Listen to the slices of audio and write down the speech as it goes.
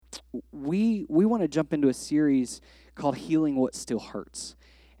we want to jump into a series called Healing What Still Hurts.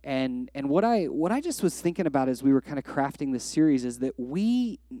 And what I just was thinking about as we were kind of crafting this series is that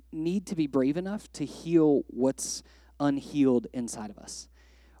we need to be brave enough to heal what's unhealed inside of us.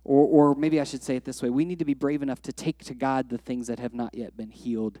 Or maybe I should say it this way. We need to be brave enough to take to God the things that have not yet been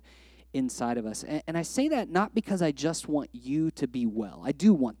healed inside of us. And I say that not because I just want you to be well. I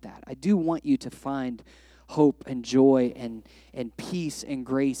do want that. I do want you to find hope and joy and peace and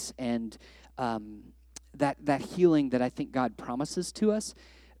grace and that healing that I think God promises to us.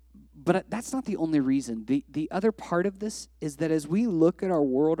 But that's not the only reason. The other part of this is that as we look at our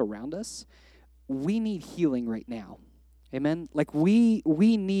world around us, we need healing right now. Amen? Like we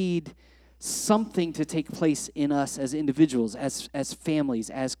need something to take place in us as individuals, as families,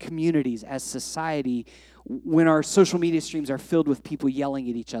 as communities, as society, when our social media streams are filled with people yelling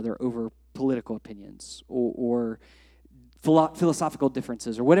at each other over political opinions or philosophical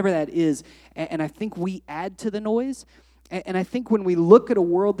differences or whatever that is. And I think we add to the noise. And I think when we look at a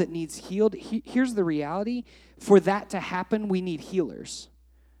world that needs healed, here's the reality. For that to happen, we need healers.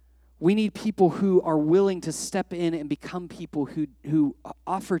 We need people who are willing to step in and become people who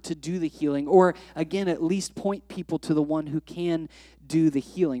offer to do the healing, or again, at least point people to the one who can do the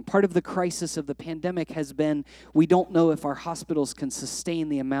healing. Part of the crisis of the pandemic has been we don't know if our hospitals can sustain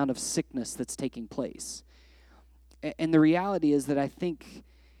the amount of sickness that's taking place. And the reality is that I think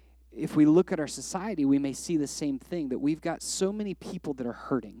if we look at our society, we may see the same thing, that we've got so many people that are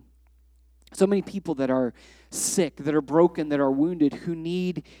hurting. So many people that are sick, that are broken, that are wounded, who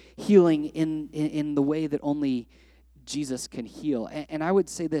need healing in the way that only Jesus can heal. And I would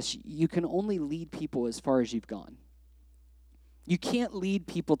say this, you can only lead people as far as you've gone. You can't lead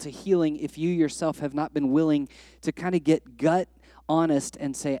people to healing if you yourself have not been willing to kind of get gut honest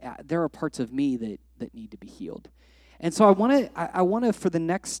and say, there are parts of me that need to be healed. And so I want to for the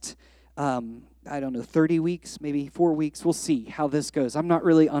next 30 weeks, maybe 4 weeks. We'll see how this goes. I'm not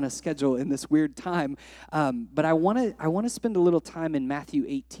really on a schedule in this weird time, but I want to spend a little time in Matthew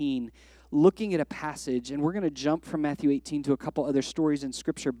 18 looking at a passage, and we're going to jump from Matthew 18 to a couple other stories in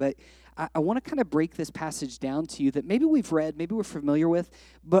Scripture, but I want to kind of break this passage down to you that maybe we've read, maybe we're familiar with,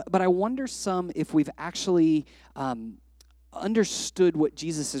 but I wonder if we've actually understood what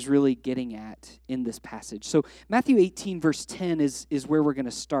Jesus is really getting at in this passage. So Matthew 18 verse 10 is where we're going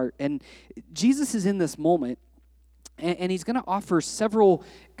to start. And Jesus is in this moment, and he's going to offer several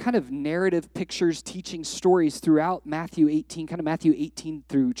kind of narrative pictures, teaching stories throughout Matthew 18, kind of Matthew 18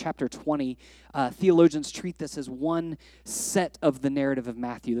 through chapter 20. Theologians treat this as one set of the narrative of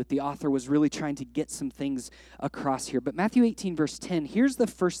Matthew, that the author was really trying to get some things across here. But Matthew 18 verse 10, here's the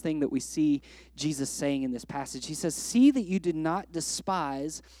first thing that we see Jesus saying in this passage. He says, "See that you did not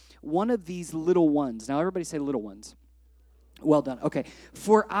despise one of these little ones." Now everybody say little ones. Well done. Okay.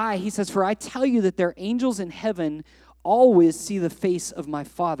 He says, "For I tell you that their angels in heaven always see the face of my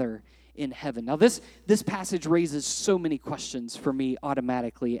Father in heaven." Now, this passage raises so many questions for me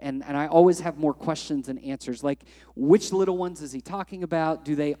automatically, and I always have more questions than answers. Like, which little ones is he talking about?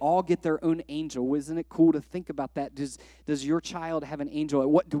 Do they all get their own angel? Isn't it cool to think about that? Does your child have an angel?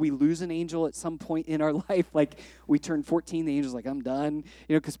 What, do we lose an angel at some point in our life? Like, we turn 14, the angel's like, I'm done.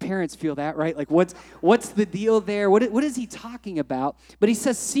 You know, because parents feel that, right? Like, what's the deal there? What is he talking about? But he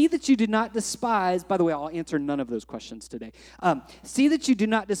says, "See that you do not despise." By the way, I'll answer none of those questions today. "See that you do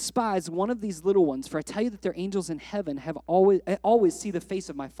not despise one of these little ones, for I tell you that their angels in heaven have always see the face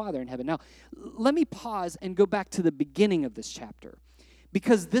of my Father in heaven." Now, let me pause and go back to the beginning of this chapter,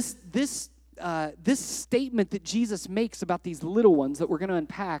 because this statement that Jesus makes about these little ones that we're going to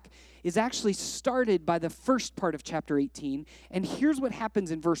unpack is actually started by the first part of chapter 18. And here's what happens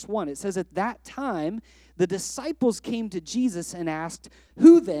in verse 1. It says, "At that time, the disciples came to Jesus and asked,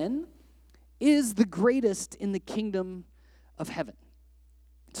 'Who then is the greatest in the kingdom of heaven?'"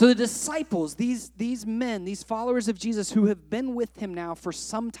 So the disciples, these men, these followers of Jesus who have been with him now for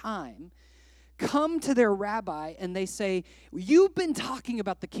some time, come to their rabbi and they say, "You've been talking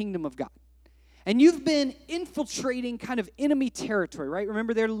about the kingdom of God. And you've been infiltrating kind of enemy territory," right?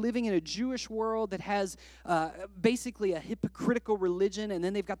 Remember, they're living in a Jewish world that has basically a hypocritical religion, and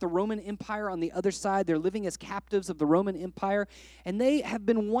then they've got the Roman Empire on the other side. They're living as captives of the Roman Empire, and they have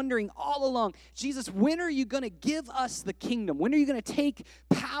been wondering all along, "Jesus, when are you going to give us the kingdom? When are you going to take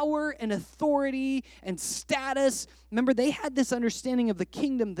power and authority and status?" Remember, they had this understanding of the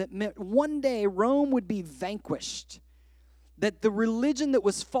kingdom that meant one day Rome would be vanquished, that the religion that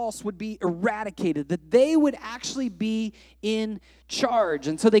was false would be eradicated, that they would actually be in charge.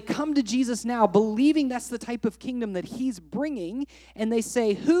 And so they come to Jesus now believing that's the type of kingdom that he's bringing, and they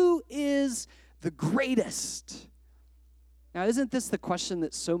say, "Who is the greatest?" Now, isn't this the question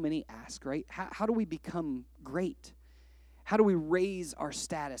that so many ask, right? How do we become great? How do we raise our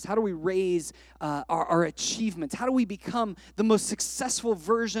status? How do we raise our achievements? How do we become the most successful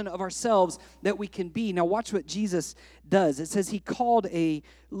version of ourselves that we can be? Now, watch what Jesus does. It says he called a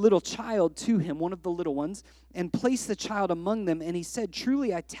little child to him, one of the little ones, and placed the child among them. And he said,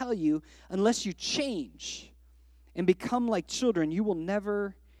 "Truly, I tell you, unless you change and become like children, you will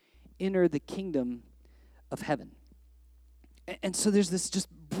never enter the kingdom of heaven." And so there's this just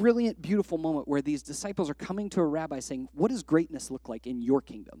brilliant, beautiful moment where these disciples are coming to a rabbi saying, what does greatness look like in your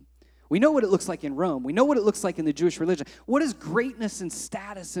kingdom? We know what it looks like in Rome. We know what it looks like in the Jewish religion. What does greatness and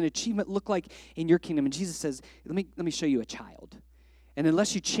status and achievement look like in your kingdom? And Jesus says, let me show you a child. And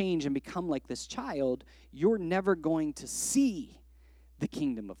unless you change and become like this child, you're never going to see the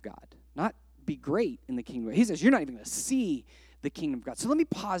kingdom of God. Not be great in the kingdom. He says, you're not even going to see the kingdom of God. So let me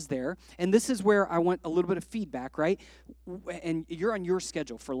pause there, and this is where I want a little bit of feedback, right? And you're on your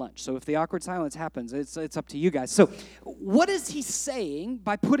schedule for lunch, so if the awkward silence happens, it's up to you guys. So what is he saying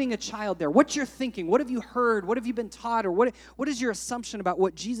by putting a child there? What's your thinking? What have you heard? What have you been taught? Or what is your assumption about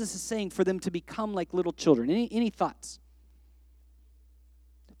what Jesus is saying for them to become like little children? Any thoughts?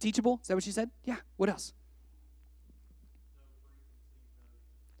 Teachable? Is that what you said? Yeah. What else?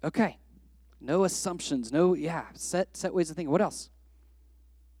 Okay. No assumptions, set ways of thinking. What else?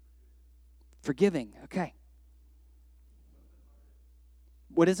 Forgiving, okay.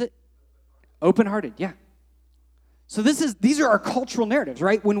 What is it? Open-hearted, yeah. So these are our cultural narratives,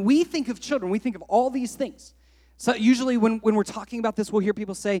 right? When we think of children, we think of all these things. So usually when we're talking about this, we'll hear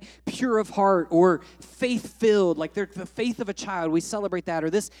people say pure of heart or faith-filled, like they're the faith of a child. We celebrate that,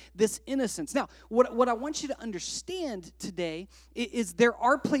 or this innocence. Now, what I want you to understand today is there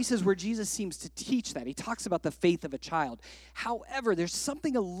are places where Jesus seems to teach that. He talks about the faith of a child. However, there's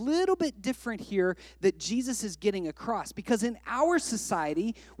something a little bit different here that Jesus is getting across, because in our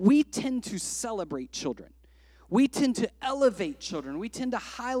society, we tend to celebrate children. We tend to elevate children. We tend to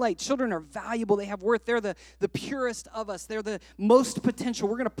highlight children are valuable. They have worth. They're the purest of us. They're the most potential.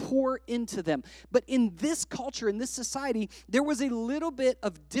 We're going to pour into them. But in this culture, in this society, there was a little bit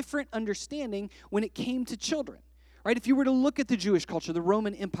of different understanding when it came to children. Right? If you were to look at the Jewish culture, the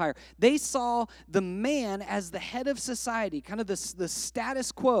Roman Empire, they saw the man as the head of society, kind of the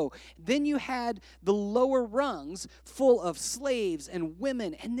status quo. Then you had the lower rungs full of slaves and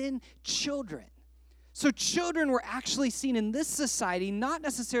women, and then children. So children were actually seen in this society not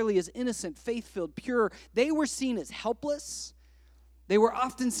necessarily as innocent, faith-filled, pure. They were seen as helpless. They were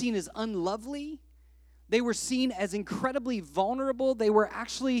often seen as unlovely. They were seen as incredibly vulnerable. They were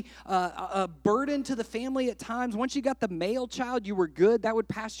actually a burden to the family at times. Once you got the male child, you were good. That would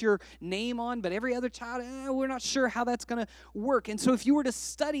pass your name on. But every other child, we're not sure how that's going to work. And so if you were to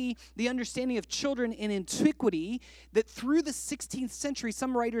study the understanding of children in antiquity, that through the 16th century,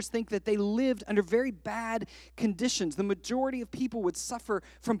 some writers think that they lived under very bad conditions. The majority of people would suffer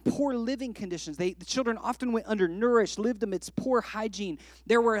from poor living conditions. The children often went undernourished, lived amidst poor hygiene.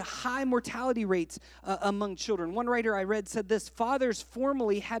 There were high mortality rates among children. One writer I read said this: fathers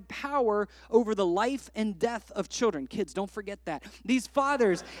formerly had power over the life and death of children. Kids, don't forget that. These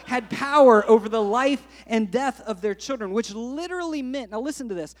fathers had power over the life and death of their children, which literally meant, now listen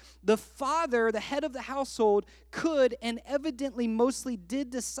to this, the father, the head of the household, could and evidently mostly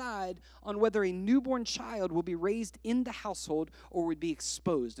did decide on whether a newborn child will be raised in the household or would be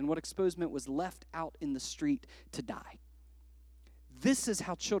exposed. And what exposed meant was left out in the street to die. This is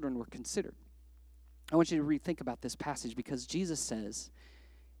how children were considered. I want you to rethink about this passage, because Jesus says,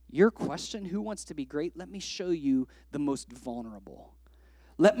 your question, who wants to be great? Let me show you the most vulnerable.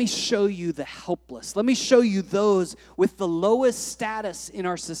 Let me show you the helpless. Let me show you those with the lowest status in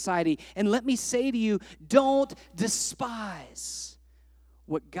our society. And let me say to you, don't despise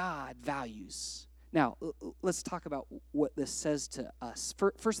what God values. Now, let's talk about what this says to us.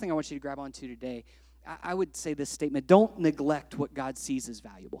 First thing I want you to grab onto today, I would say this statement: don't neglect what God sees as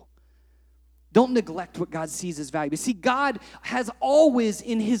valuable. Don't neglect what God sees as valuable. See, God has always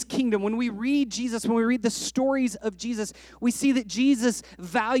in his kingdom, when we read Jesus, when we read the stories of Jesus, we see that Jesus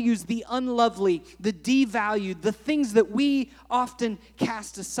values the unlovely, the devalued, the things that we often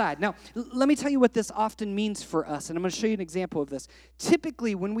cast aside. Now, let me tell you what this often means for us, and I'm going to show you an example of this.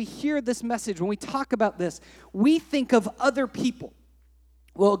 Typically, when we hear this message, when we talk about this, we think of other people.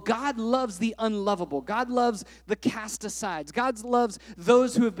 Well, God loves the unlovable. God loves the cast asides. God loves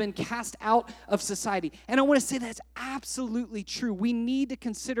those who have been cast out of society. And I want to say that's absolutely true. We need to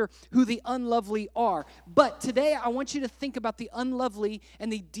consider who the unlovely are. But today, I want you to think about the unlovely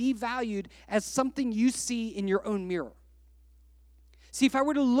and the devalued as something you see in your own mirror. See, if I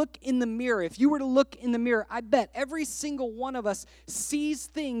were to look in the mirror, if you were to look in the mirror, I bet every single one of us sees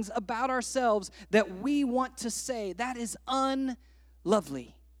things about ourselves that we want to say, that is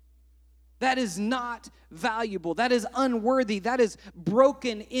unlovely. That is not valuable. That is unworthy. That is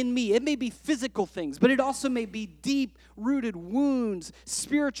broken in me. It may be physical things, but it also may be deep-rooted wounds,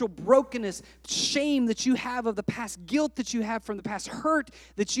 spiritual brokenness, shame that you have of the past, guilt that you have from the past, hurt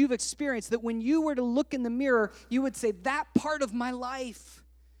that you've experienced, that when you were to look in the mirror, you would say, that part of my life,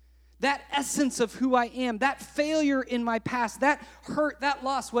 that essence of who I am, that failure in my past, that hurt, that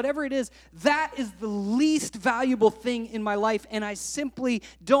loss, whatever it is, that is the least valuable thing in my life, and I simply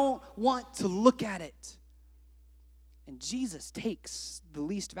don't want to look at it. And Jesus takes the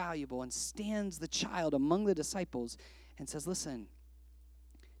least valuable and stands the child among the disciples and says, listen,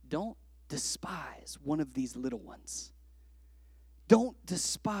 don't despise one of these little ones. Don't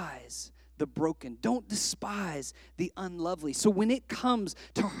despise the broken. Don't despise the unlovely. So when it comes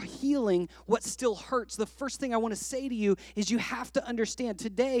to healing what still hurts, the first thing I want to say to you is you have to understand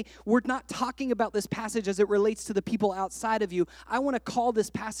today we're not talking about this passage as it relates to the people outside of you. I want to call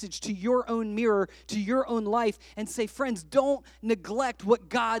this passage to your own mirror, to your own life, and say, friends, don't neglect what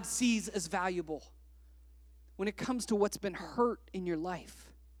God sees as valuable. When it comes to what's been hurt in your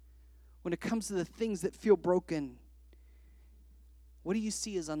life, when it comes to the things that feel broken, what do you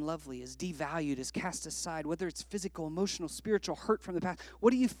see as unlovely, as devalued, as cast aside, whether it's physical, emotional, spiritual, hurt from the past?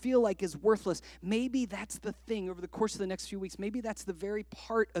 What do you feel like is worthless? Maybe that's the thing over the course of the next few weeks. Maybe that's the very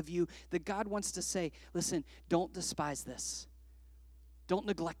part of you that God wants to say, listen, don't despise this. Don't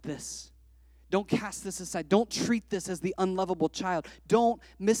neglect this. Don't cast this aside. Don't treat this as the unlovable child. Don't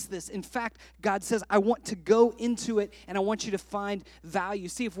miss this. In fact, God says, I want to go into it and I want you to find value.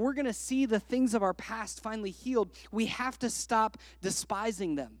 See, if we're going to see the things of our past finally healed, we have to stop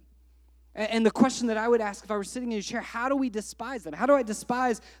despising them. And the question that I would ask if I were sitting in a chair, how do we despise them? How do I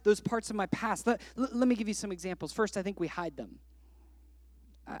despise those parts of my past? Let me give you some examples. First, I think we hide them.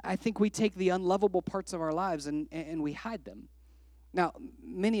 I think we take the unlovable parts of our lives and we hide them. Now,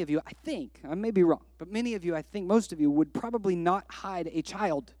 many of you, I think, I may be wrong, but many of you, I think most of you would probably not hide a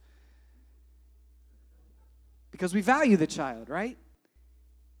child because we value the child, right?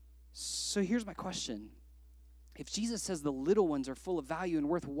 So here's my question. If Jesus says the little ones are full of value and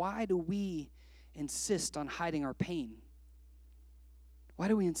worth, why do we insist on hiding our pain? Why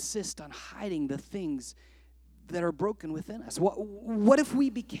do we insist on hiding the things that are broken within us? What if we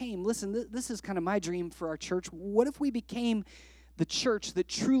became, listen, this is kind of my dream for our church. What if we became the church that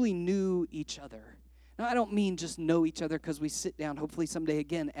truly knew each other? Now, I don't mean just know each other because we sit down, hopefully someday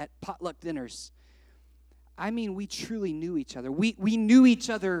again, at potluck dinners. I mean we truly knew each other. We knew each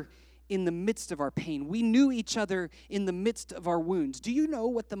other in the midst of our pain. We knew each other in the midst of our wounds. Do you know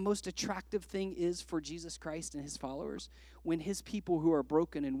what the most attractive thing is for Jesus Christ and his followers? When his people who are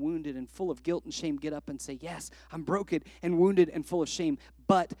broken and wounded and full of guilt and shame get up and say, yes, I'm broken and wounded and full of shame,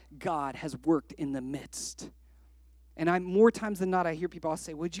 but God has worked in the midst. And more times than not, I hear people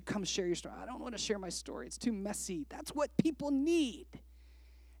say, would you come share your story? I don't want to share my story. It's too messy. That's what people need.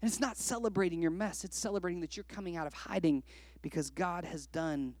 And it's not celebrating your mess. It's celebrating that you're coming out of hiding because God has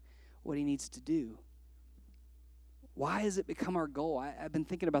done what he needs to do. Why has it become our goal? I've been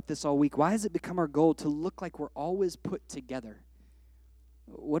thinking about this all week. Why has it become our goal to look like we're always put together?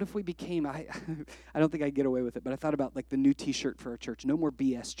 What if we became, I don't think I get away with it, but I thought about like the new t-shirt for our church, no more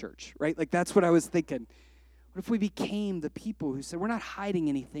BS church, right? Like that's what I was thinking. What if we became the people who said, we're not hiding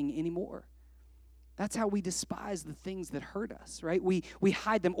anything anymore? That's how we despise the things that hurt us, right? We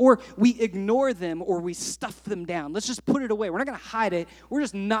hide them, or we ignore them, or we stuff them down. Let's just put it away. We're not going to hide it. We're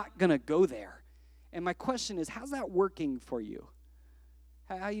just not going to go there. And my question is, how's that working for you?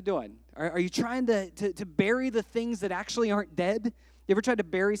 How you doing? Are you trying to bury the things that actually aren't dead? You ever tried to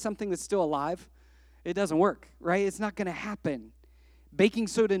bury something that's still alive? It doesn't work, right? It's not going to happen. Baking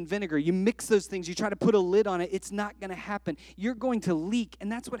soda and vinegar, you mix those things, you try to put a lid on it, it's not going to happen. You're going to leak, and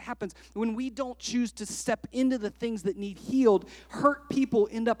that's what happens. When we don't choose to step into the things that need healed, hurt people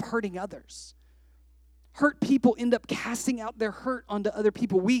end up hurting others. Hurt people end up casting out their hurt onto other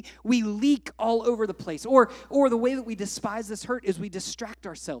people. We leak all over the place. Or the way that we despise this hurt is we distract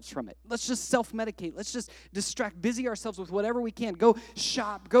ourselves from it. Let's just self-medicate. Let's just busy ourselves with whatever we can. Go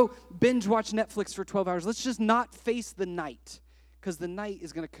shop, go binge watch Netflix for 12 hours. Let's just not face the night. Because the night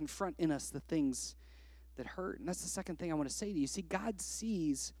is going to confront in us the things that hurt. And that's the second thing I want to say to you. See, God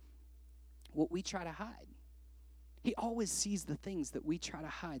sees what we try to hide. He always sees the things that we try to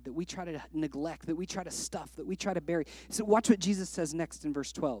hide, that we try to neglect, that we try to stuff, that we try to bury. So watch what Jesus says next in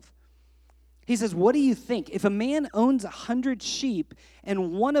verse 12. He says, what do you think? If a man owns 100 sheep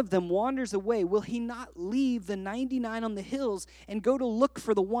and one of them wanders away, will he not leave the 99 on the hills and go to look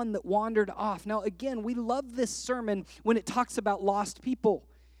for the one that wandered off? Now, again, we love this sermon when it talks about lost people.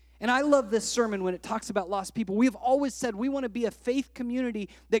 And I love this sermon when it talks about lost people. We've always said we want to be a faith community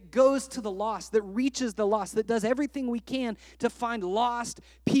that goes to the lost, that reaches the lost, that does everything we can to find lost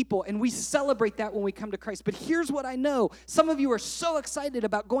people. And we celebrate that when we come to Christ. But here's what I know. Some of you are so excited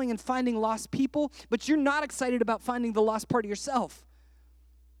about going and finding lost people, but you're not excited about finding the lost part of yourself.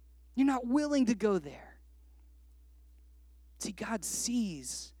 You're not willing to go there. See, God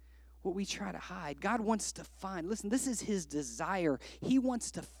sees what we try to hide. God wants to find. Listen, this is his desire. He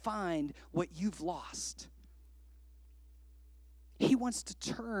wants to find what you've lost. He wants to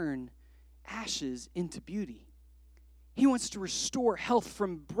turn ashes into beauty. He wants to restore health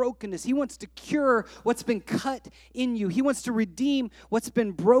from brokenness. He wants to cure what's been cut in you. He wants to redeem what's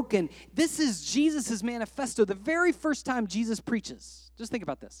been broken. This is Jesus' manifesto. The very first time Jesus preaches, just think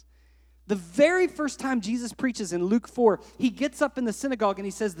about this. The very first time Jesus preaches in Luke 4, he gets up in the synagogue and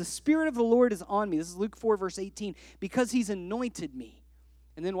he says, the Spirit of the Lord is on me. This is Luke 4, verse 18, because he's anointed me.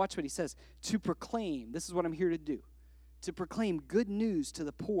 And then watch what he says, to proclaim, this is what I'm here to do, to proclaim good news to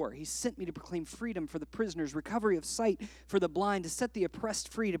the poor. He sent me to proclaim freedom for the prisoners, recovery of sight for the blind, to set the oppressed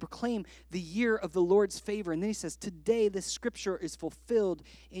free, to proclaim the year of the Lord's favor. And then he says, today this scripture is fulfilled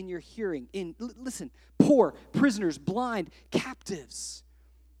in your hearing. Listen, poor, prisoners, blind, captives.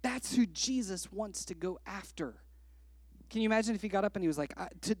 That's who Jesus wants to go after. Can you imagine if he got up and he was like,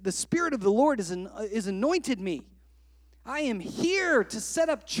 the Spirit of the Lord is anointed me. I am here to set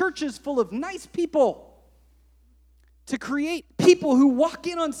up churches full of nice people, to create people who walk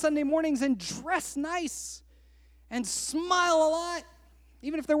in on Sunday mornings and dress nice and smile a lot.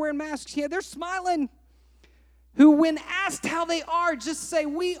 Even if they're wearing masks, yeah, they're smiling. Who, when asked how they are, just say,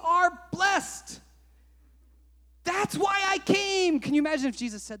 we are blessed. That's why I came. Can you imagine if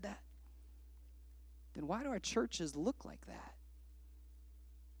Jesus said that? Then why do our churches look like that?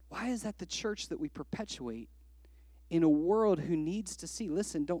 Why is that the church that we perpetuate in a world who needs to see,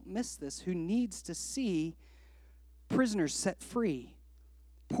 listen, don't miss this, who needs to see prisoners set free,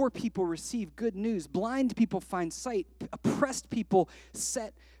 poor people receive good news, blind people find sight, oppressed people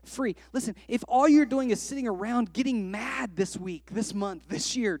set free. Listen, if all you're doing is sitting around getting mad this week, this month,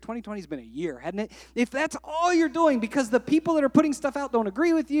 this year, 2020 has been a year, hasn't it? If that's all you're doing because the people that are putting stuff out don't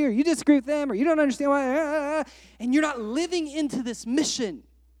agree with you, or you disagree with them, or you don't understand why, and you're not living into this mission,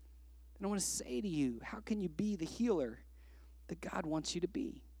 then I want to say to you, how can you be the healer that God wants you to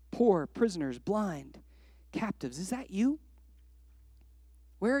be? Poor, prisoners, blind, captives. Is that you?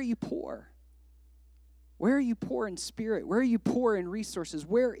 Where are you poor? Where are you poor in spirit? Where are you poor in resources?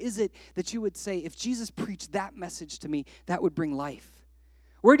 Where is it that you would say, if Jesus preached that message to me, that would bring life?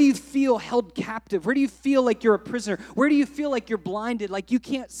 Where do you feel held captive? Where do you feel like you're a prisoner? Where do you feel like you're blinded, like you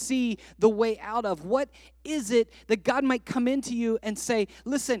can't see the way out of? What is it that God might come into you and say,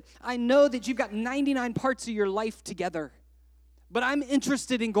 listen, I know that you've got 99 parts of your life together, but I'm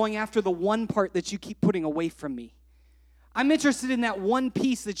interested in going after the one part that you keep putting away from me. I'm interested in that one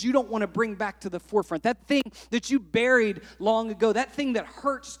piece that you don't want to bring back to the forefront, that thing that you buried long ago, that thing that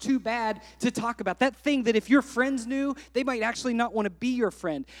hurts too bad to talk about, that thing that if your friends knew, they might actually not want to be your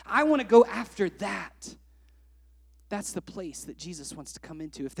friend. I want to go after that. That's the place that Jesus wants to come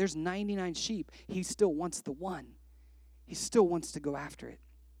into. If there's 99 sheep, he still wants the one. He still wants to go after it.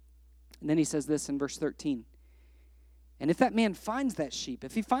 And then he says this in verse 13. And if that man finds that sheep,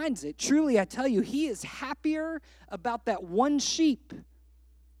 if he finds it, truly I tell you, he is happier about that one sheep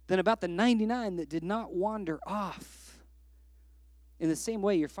than about the 99 that did not wander off. In the same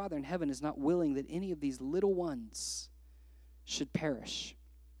way, your Father in heaven is not willing that any of these little ones should perish.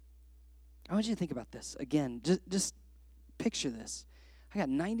 I want you to think about this. Again, just picture this. I got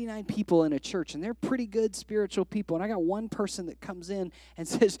 99 people in a church, and they're pretty good spiritual people, and I got one person that comes in and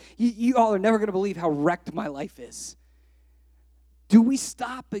says, you all are never going to believe how wrecked my life is. Do we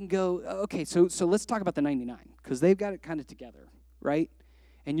stop and go, okay, so let's talk about the 99, because they've got it kind of together, right?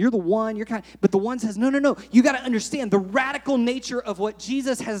 And you're the one, but the one says, no, you got to understand the radical nature of what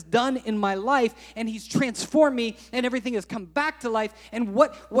Jesus has done in my life, and he's transformed me, and everything has come back to life, and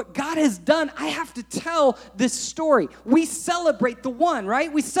what God has done, I have to tell this story. We celebrate the one,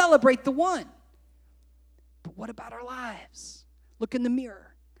 right? We celebrate the one. But what about our lives? Look in the mirror.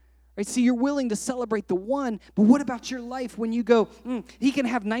 Right, see, you're willing to celebrate the one, but what about your life when you go, he can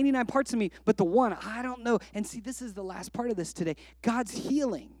have 99 parts of me, but the one, I don't know. And see, this is the last part of this today. God's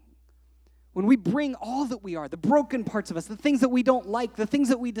healing when we bring all that we are, the broken parts of us, the things that we don't like, the things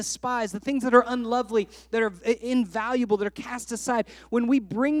that we despise, the things that are unlovely, that are invaluable, that are cast aside, when we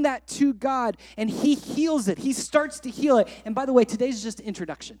bring that to God and He heals it, He starts to heal it. And by the way, today's just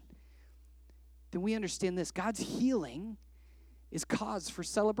introduction. Then we understand this. God's healing is cause for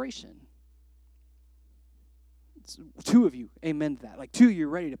celebration. It's two of you, amen to that. Like two of you are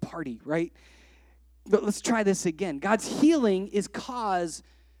ready to party, right? But let's try this again. God's healing is cause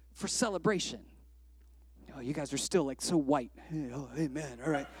for celebration. Oh, you guys are still like so white. Oh, amen.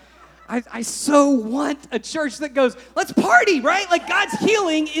 All right. I so want a church that goes, let's party, right? Like God's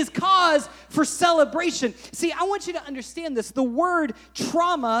healing is cause for celebration. See, I want you to understand this. The word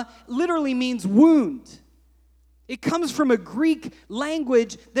trauma literally means wound. It comes from a Greek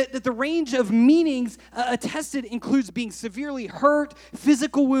language that the range of meanings attested includes being severely hurt,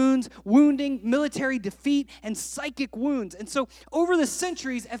 physical wounds, wounding, military defeat, and psychic wounds. And so over the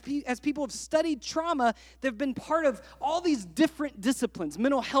centuries, as people have studied trauma, they've been part of all these different disciplines,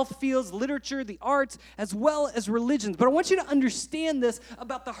 mental health fields, literature, the arts, as well as religions. But I want you to understand this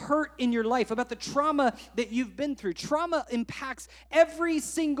about the hurt in your life, about the trauma that you've been through. Trauma impacts every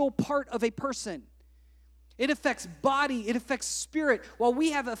single part of a person. It affects body, it affects spirit. While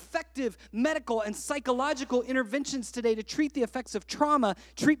we have effective medical and psychological interventions today to treat the effects of trauma,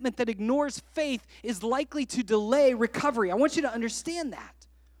 treatment that ignores faith is likely to delay recovery. I want you to understand that.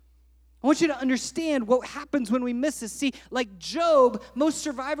 I want you to understand what happens when we miss this. See, like Job, most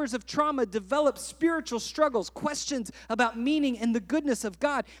survivors of trauma develop spiritual struggles, questions about meaning and the goodness of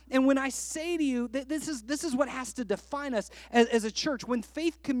God. And when I say to you that this is what has to define us as a church, when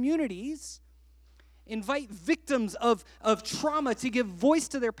faith communities invite victims of trauma to give voice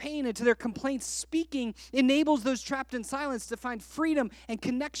to their pain and to their complaints, speaking enables those trapped in silence to find freedom and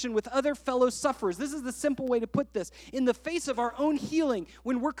connection with other fellow sufferers. This is the simple way to put this. In the face of our own healing,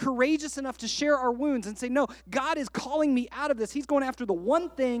 when we're courageous enough to share our wounds and say, no, God is calling me out of this. He's going after the one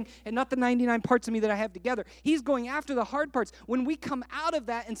thing and not the 99 parts of me that I have together. He's going after the hard parts. When we come out of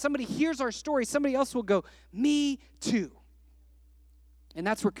that and somebody hears our story, somebody else will go, me too. And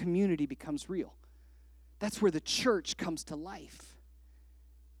that's where community becomes real. That's where the church comes to life.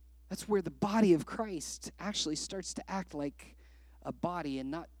 That's where the body of Christ actually starts to act like a body and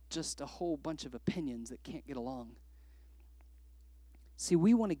not just a whole bunch of opinions that can't get along. See,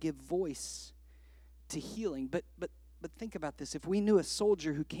 we want to give voice to healing, but think about this. If we knew a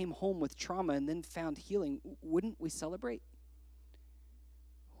soldier who came home with trauma and then found healing, wouldn't we celebrate?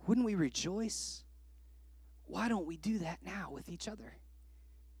 Wouldn't we rejoice? Why don't we do that now with each other?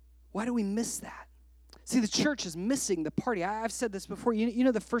 Why do we miss that? See, the church is missing the party. I've said this before. You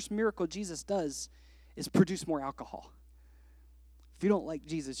know the first miracle Jesus does is produce more alcohol. If you don't like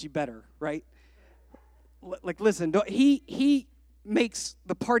Jesus, you better, right? Like, listen, he makes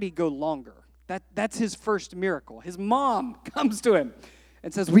the party go longer. That's his first miracle. His mom comes to him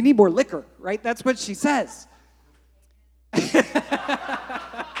and says, we need more liquor, right? That's what she says.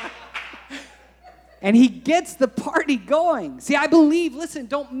 And he gets the party going. See, I believe, listen,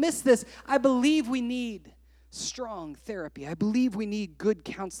 don't miss this. I believe we need strong therapy. I believe we need good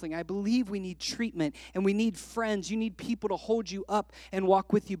counseling. I believe we need treatment, and we need friends. You need people to hold you up and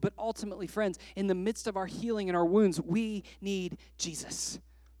walk with you. But ultimately, friends, in the midst of our healing and our wounds, we need Jesus.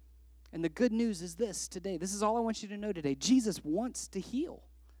 And the good news is this today. This is all I want you to know today. Jesus wants to heal.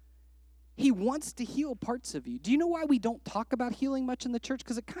 He wants to heal parts of you. Do you know why we don't talk about healing much in the church?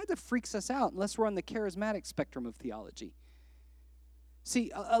 Because it kind of freaks us out unless we're on the charismatic spectrum of theology.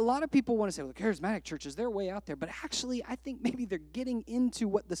 See, a lot of people want to say, well, the charismatic churches, they're way out there. But actually, I think maybe they're getting into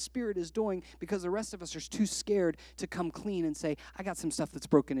what the Spirit is doing because the rest of us are too scared to come clean and say, I got some stuff that's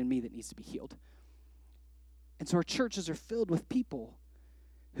broken in me that needs to be healed. And so our churches are filled with people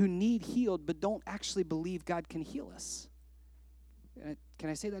who need healed but don't actually believe God can heal us. Can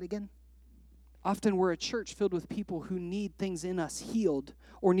I say that again? Often we're a church filled with people who need things in us healed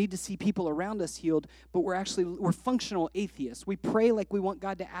or need to see people around us healed, but we're functional atheists. We pray like we want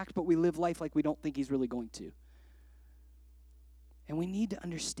God to act, but we live life like we don't think He's really going to. And we need to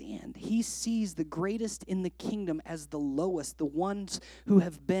understand, He sees the greatest in the kingdom as the lowest, the ones who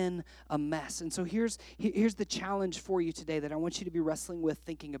have been a mess. And so here's the challenge for you today that I want you to be wrestling with,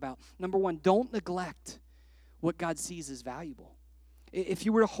 thinking about. Number one, don't neglect what God sees as valuable. If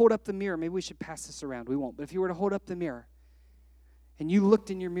you were to hold up the mirror, maybe we should pass this around. We won't. But if you were to hold up the mirror and you looked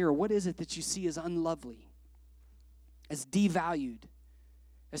in your mirror, what is it that you see as unlovely, as devalued,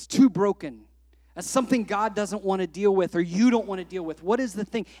 as too broken, As something God doesn't want to deal with or you don't want to deal with. What is the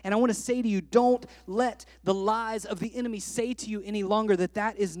thing? And I want to say to you, don't let the lies of the enemy say to you any longer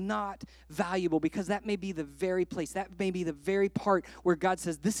that is not valuable, because that may be the very place, that may be the very part where God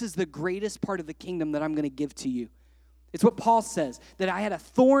says, this is the greatest part of the kingdom that I'm going to give to you. It's what Paul says, that I had a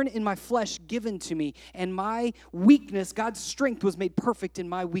thorn in my flesh given to me, and my weakness, God's strength was made perfect in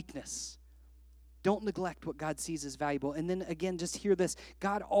my weakness. Don't neglect what God sees as valuable. And then again, just hear this.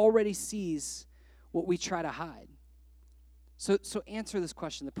 God already sees what we try to hide. So answer this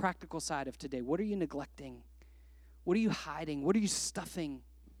question, the practical side of today. What are you neglecting? What are you hiding? What are you stuffing?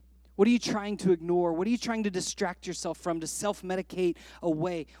 What are you trying to ignore? What are you trying to distract yourself from, to self-medicate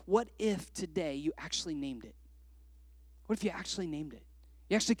away? What if today you actually named it? What if you actually named it?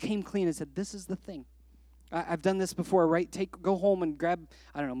 You actually came clean and said, this is the thing. I've done this before, right? Go home and grab,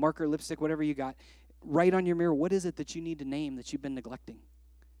 marker, lipstick, whatever you got. Write on your mirror, what is it that you need to name that you've been neglecting?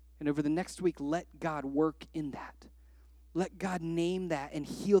 And over the next week, let God work in that. Let God name that and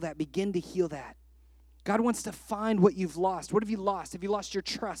heal that. Begin to heal that. God wants to find what you've lost. What have you lost? Have you lost your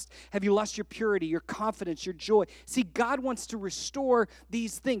trust? Have you lost your purity, your confidence, your joy? See, God wants to restore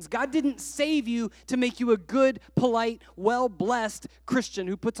these things. God didn't save you to make you a good, polite, well-blessed Christian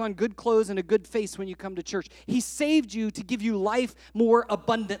who puts on good clothes and a good face when you come to church. He saved you to give you life more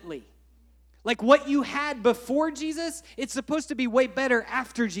abundantly. Like what you had before Jesus, it's supposed to be way better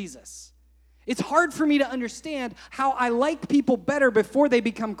after Jesus. It's hard for me to understand how I like people better before they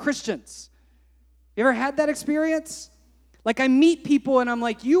become Christians. You ever had that experience? Like I meet people and I'm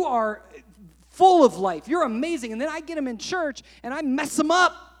like, you are full of life. You're amazing. And then I get them in church and I mess them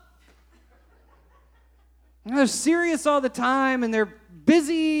up. And they're serious all the time and they're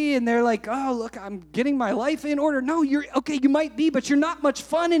busy and they're like, oh, look, I'm getting my life in order. No, you might be, but you're not much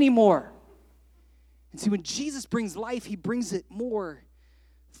fun anymore. And see, when Jesus brings life, he brings it more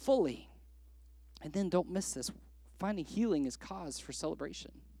fully. And then don't miss this. Finding healing is cause for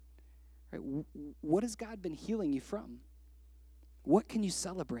celebration. Right? What has God been healing you from? What can you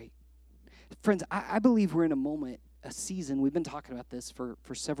celebrate? Friends, I believe we're in a moment, a season. We've been talking about this for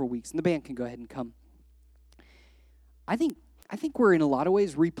several weeks. And the band can go ahead and come. I think we're in a lot of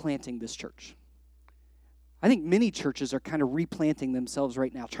ways replanting this church. I think many churches are kind of replanting themselves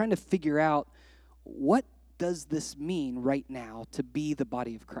right now, trying to figure out, what does this mean right now to be the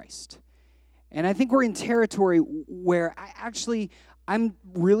body of Christ? And I think we're in territory where I'm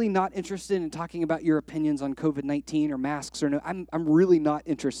really not interested in talking about your opinions on COVID-19 or masks or no. I'm really not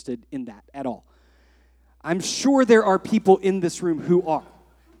interested in that at all. I'm sure there are people in this room who are.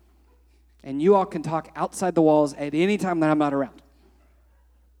 And you all can talk outside the walls at any time that I'm not around.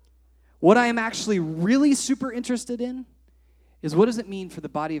 What I am actually really super interested in is, what does it mean for the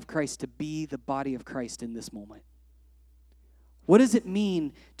body of Christ to be the body of Christ in this moment? What does it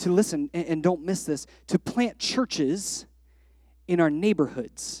mean to listen, and don't miss this, to plant churches in our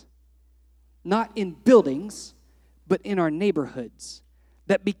neighborhoods? Not in buildings, but in our neighborhoods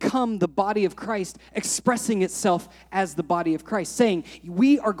that become the body of Christ, expressing itself as the body of Christ, saying,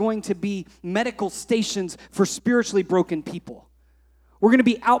 we are going to be medical stations for spiritually broken people. We're going to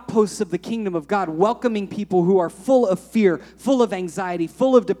be outposts of the kingdom of God, welcoming people who are full of fear, full of anxiety,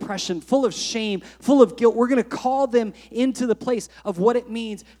 full of depression, full of shame, full of guilt. We're going to call them into the place of what it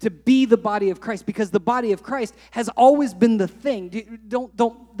means to be the body of Christ, because the body of Christ has always been the thing.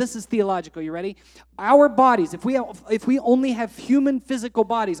 This is theological. You ready? Our bodies, if we only have human physical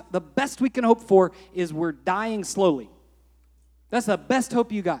bodies, the best we can hope for is we're dying slowly. That's the best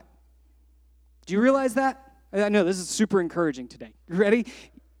hope you got. Do you realize that? I know this is super encouraging today. You ready?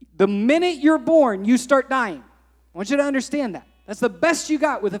 The minute you're born, you start dying. I want you to understand that. That's the best you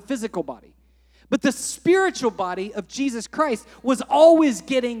got with a physical body. But the spiritual body of Jesus Christ was always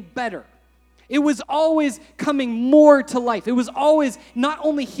getting better. It was always coming more to life. It was always not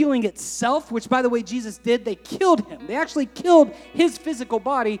only healing itself, which, by the way, Jesus did. They killed him. They actually killed his physical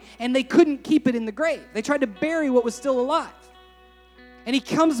body, and they couldn't keep it in the grave. They tried to bury what was still alive. And he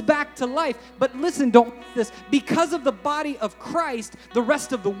comes back to life. But listen, don't miss this. Because of the body of Christ, the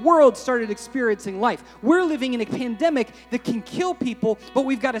rest of the world started experiencing life. We're living in a pandemic that can kill people, but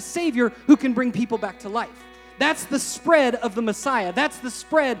we've got a Savior who can bring people back to life. That's the spread of the Messiah. That's the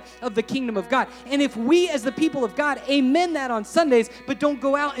spread of the kingdom of God. And if we as the people of God amen that on Sundays, but don't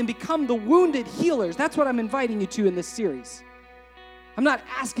go out and become the wounded healers, that's what I'm inviting you to in this series. I'm not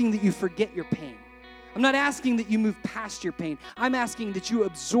asking that you forget your pain. I'm not asking that you move past your pain. I'm asking that you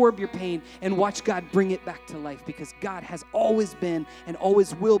absorb your pain and watch God bring it back to life, because God has always been and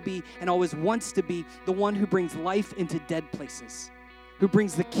always will be and always wants to be the one who brings life into dead places. who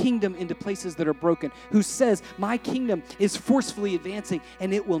brings the kingdom into places that are broken, who says, my kingdom is forcefully advancing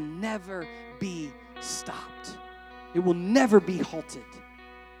and it will never be stopped. It will never be halted.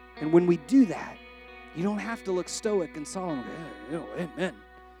 And when we do that, you don't have to look stoic and solemn. Amen.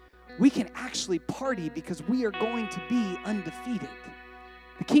 We can actually party because we are going to be undefeated.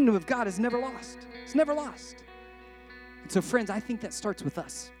 The kingdom of God is never lost. It's never lost. And so, friends, I think that starts with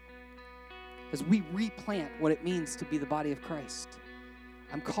us. As we replant what it means to be the body of Christ,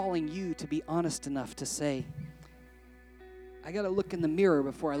 I'm calling you to be honest enough to say, I got to look in the mirror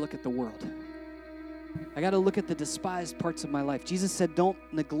before I look at the world. I got to look at the despised parts of my life. Jesus said, don't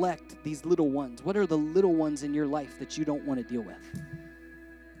neglect these little ones. What are the little ones in your life that you don't want to deal with?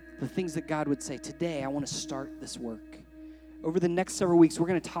 The things that God would say, today I want to start this work. Over the next several weeks, we're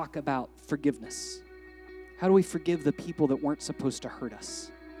going to talk about forgiveness. How do we forgive the people that weren't supposed to hurt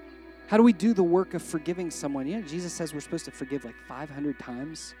us? How do we do the work of forgiving someone? Yeah, Jesus says we're supposed to forgive like 500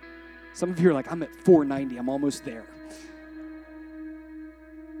 times. Some of you are like, I'm at 490. I'm almost there.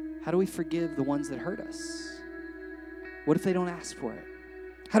 How do we forgive the ones that hurt us? What if they don't ask for it?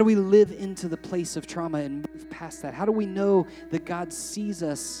 How do we live into the place of trauma and move past that? How do we know that God sees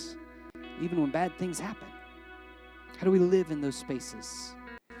us even when bad things happen? How do we live in those spaces?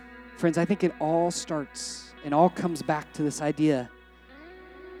 Friends, I think it all starts and all comes back to this idea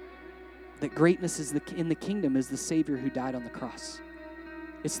that greatness is in the kingdom is the Savior who died on the cross.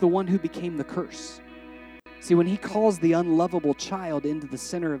 It's the one who became the curse. See, when he calls the unlovable child into the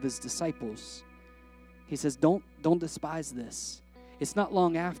center of his disciples, he says, don't despise this. It's not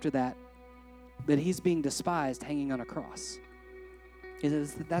long after that he's being despised hanging on a cross.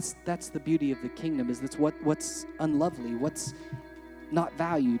 That's the beauty of the kingdom, is that's what's unlovely, what's not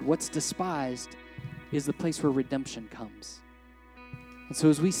valued, what's despised is the place where redemption comes. And so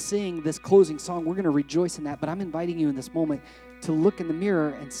as we sing this closing song, we're going to rejoice in that, but I'm inviting you in this moment to look in the mirror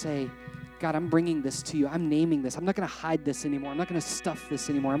and say, God, I'm bringing this to you. I'm naming this. I'm not going to hide this anymore. I'm not going to stuff this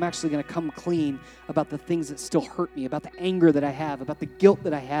anymore. I'm actually going to come clean about the things that still hurt me, about the anger that I have, about the guilt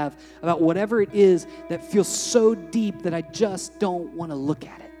that I have, about whatever it is that feels so deep that I just don't want to look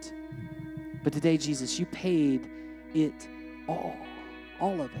at it. But today, Jesus, you paid it all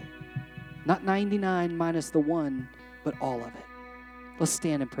of it. Not 99 minus the 1, but all of it. Let's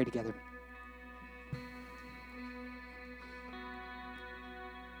stand and pray together.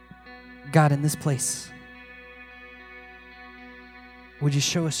 God, in this place, would you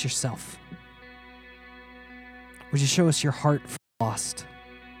show us yourself? Would you show us your heart for the lost,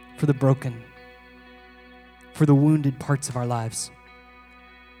 for the broken, for the wounded parts of our lives,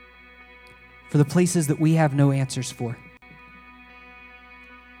 for the places that we have no answers for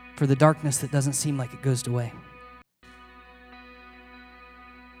the darkness that doesn't seem like it goes away.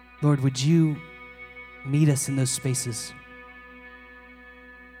 Lord, would you meet us in those spaces?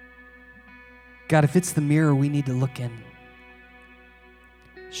 God, if it's the mirror we need to look in,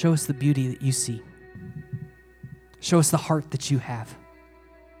 show us the beauty that you see. Show us the heart that you have.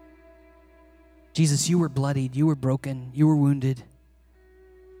 Jesus, you were bloodied, you were broken, you were wounded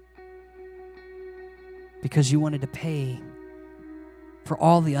because you wanted to pay for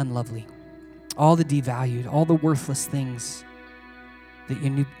all the unlovely, all the devalued, all the worthless things that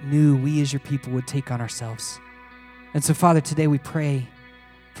you knew we as your people would take on ourselves. And so, Father, today we pray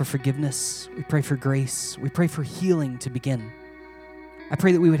for forgiveness. We pray for grace. We pray for healing to begin. I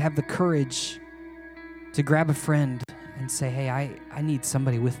pray that we would have the courage to grab a friend and say, hey, I need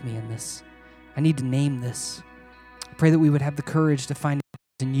somebody with me in this. I need to name this. I pray that we would have the courage to find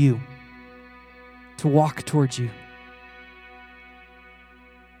in you, to walk towards you.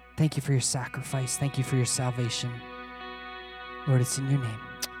 Thank you for your sacrifice. Thank you for your salvation. Lord, it's in your name.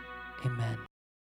 Amen.